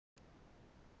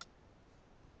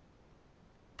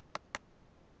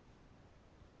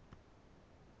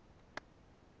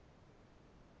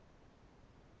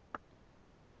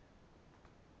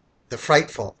the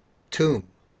frightful tomb.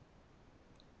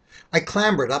 I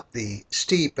clambered up the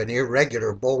steep and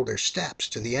irregular boulder steps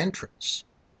to the entrance,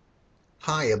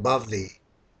 high above the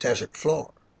desert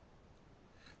floor.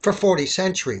 For 40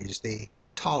 centuries, the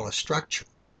tallest structure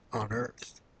on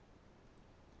Earth.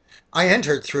 I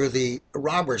entered through the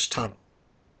robber's tunnel,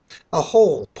 a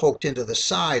hole poked into the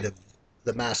side of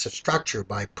the massive structure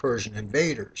by Persian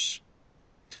invaders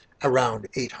around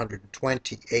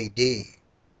 820 AD.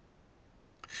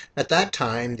 At that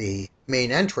time, the main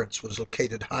entrance was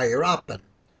located higher up and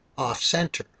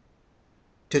off-center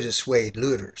to dissuade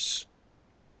looters,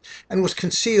 and was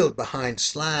concealed behind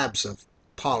slabs of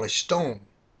polished stone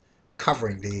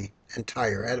covering the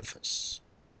entire edifice.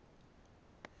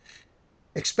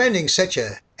 Expending such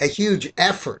a huge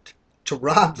effort to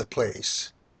rob the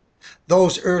place,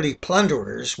 those early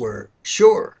plunderers were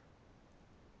sure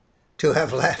to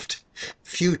have left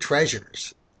few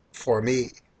treasures for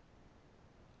me.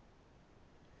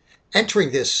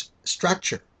 Entering this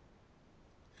structure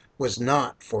was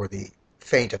not for the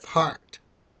faint of heart.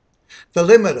 The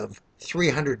limit of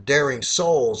 300 daring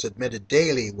souls admitted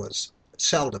daily was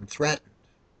seldom threatened,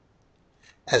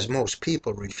 as most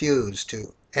people refused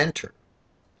to enter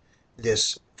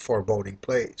this foreboding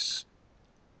place.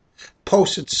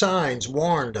 Posted signs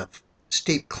warned of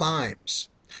steep climbs,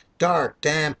 dark,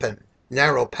 damp, and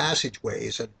narrow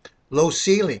passageways, and low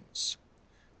ceilings,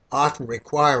 often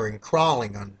requiring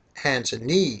crawling on hands and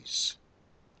knees.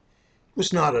 It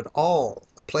was not at all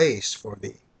a place for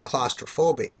the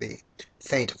claustrophobic, the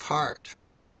faint of heart,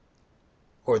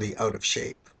 or the out of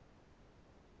shape.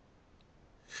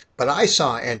 But I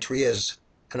saw entry as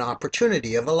an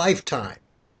opportunity of a lifetime,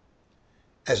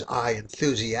 as I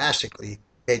enthusiastically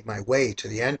made my way to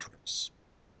the entrance.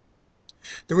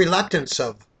 The reluctance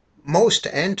of most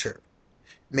to enter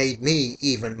made me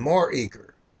even more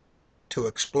eager to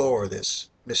explore this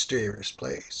mysterious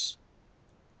place.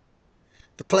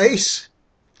 The place?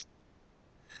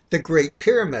 The Great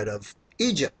Pyramid of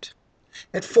Egypt.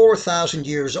 At 4,000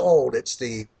 years old, it's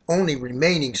the only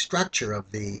remaining structure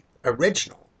of the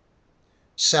original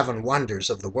 7 wonders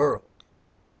of the world.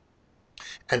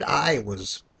 And I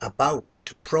was about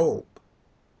to probe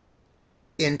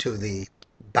into the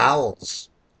bowels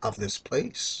of this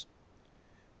place,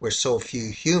 where so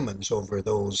few humans over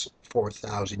those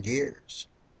 4,000 years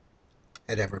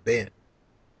had ever been.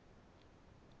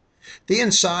 The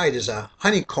inside is a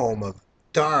honeycomb of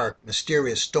dark,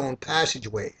 mysterious stone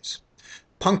passageways,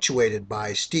 punctuated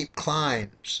by steep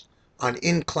climbs on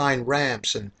incline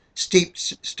ramps and steep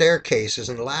staircases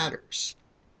and ladders.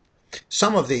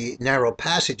 Some of the narrow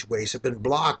passageways have been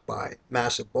blocked by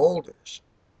massive boulders,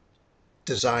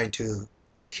 designed to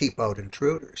keep out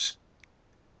intruders,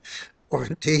 or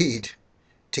indeed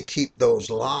to keep those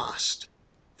lost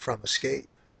from escape.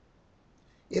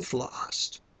 If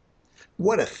lost,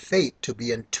 what a fate to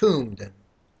be entombed and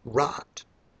rot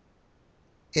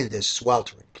in this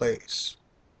sweltering place.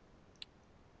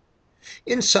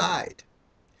 Inside,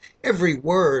 every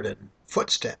word and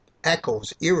footstep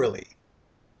echoes eerily,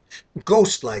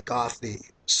 ghost-like off the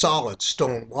solid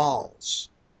stone walls,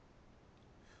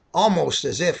 almost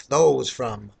as if those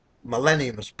from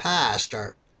millenniums past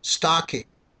are stalking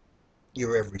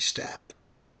your every step.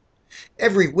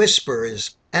 Every whisper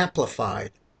is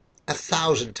amplified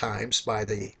 1,000 times by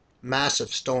the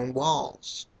massive stone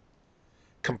walls,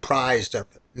 comprised of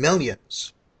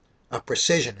millions of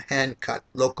precision hand-cut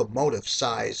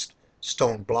locomotive-sized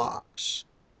stone blocks,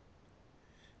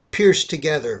 pierced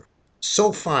together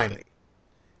so finely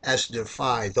as to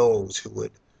defy those who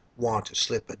would want to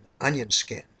slip an onion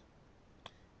skin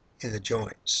in the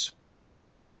joints.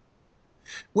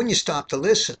 When you stop to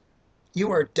listen,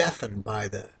 you are deafened by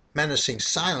the menacing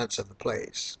silence of the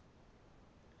place.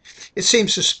 It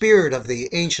seems the spirit of the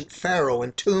ancient pharaoh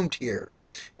entombed here,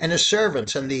 and his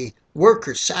servants and the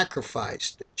workers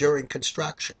sacrificed during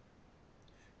construction,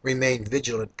 remain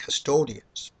vigilant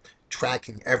custodians,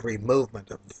 tracking every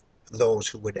movement of those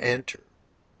who would enter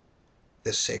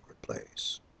this sacred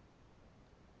place.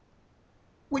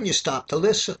 When you stop to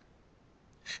listen,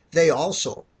 they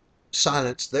also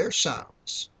silence their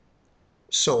sounds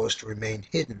so as to remain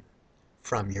hidden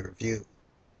from your view.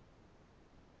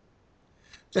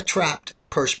 The trapped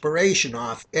perspiration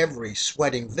off every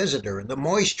sweating visitor and the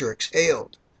moisture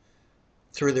exhaled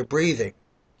through their breathing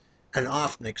and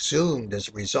often exhumed as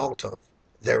a result of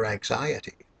their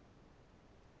anxiety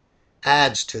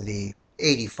adds to the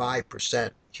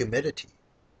 85% humidity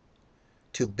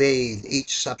to bathe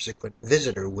each subsequent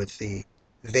visitor with the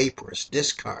vaporous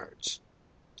discards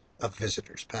of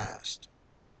visitors past.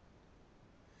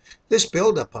 This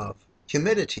buildup of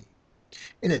humidity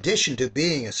In addition to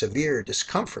being a severe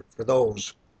discomfort for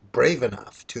those brave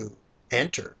enough to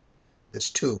enter this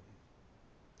tomb,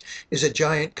 is a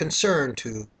giant concern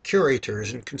to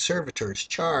curators and conservators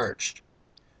charged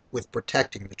with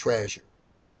protecting the treasure.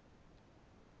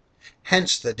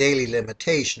 Hence the daily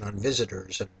limitation on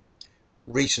visitors and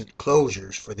recent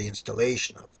closures for the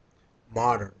installation of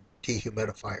modern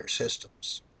dehumidifier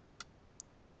systems.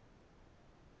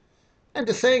 And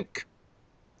to think,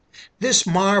 this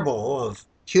marvel of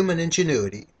human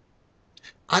ingenuity,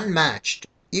 unmatched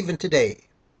even today,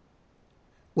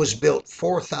 was built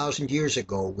 4,000 years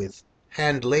ago with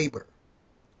hand labor,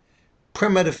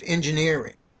 primitive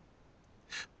engineering,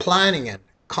 planning, and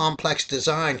complex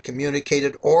design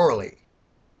communicated orally,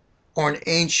 or in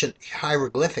ancient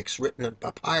hieroglyphics written in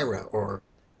papyri or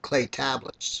clay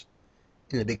tablets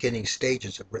in the beginning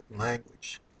stages of written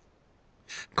language.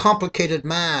 Complicated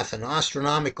math and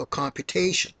astronomical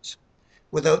computations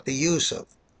without the use of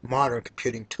modern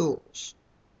computing tools.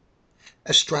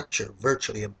 A structure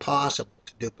virtually impossible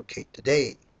to duplicate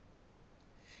today,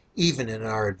 even in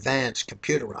our advanced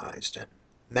computerized and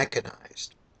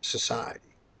mechanized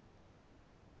society.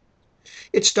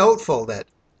 It's doubtful that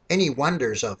any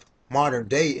wonders of modern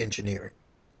day engineering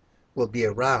will be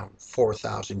around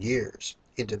 4,000 years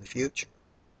into the future.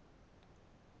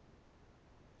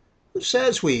 Who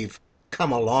says we've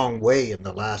come a long way in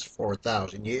the last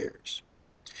 4,000 years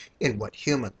in what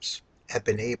humans have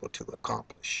been able to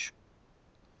accomplish?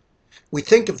 We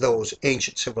think of those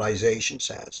ancient civilizations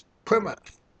as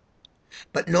primitive,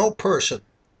 but no person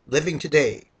living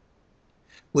today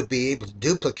would be able to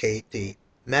duplicate the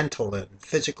mental and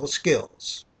physical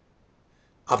skills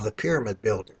of the pyramid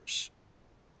builders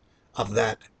of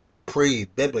that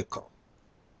pre-biblical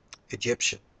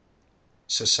Egyptian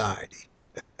society.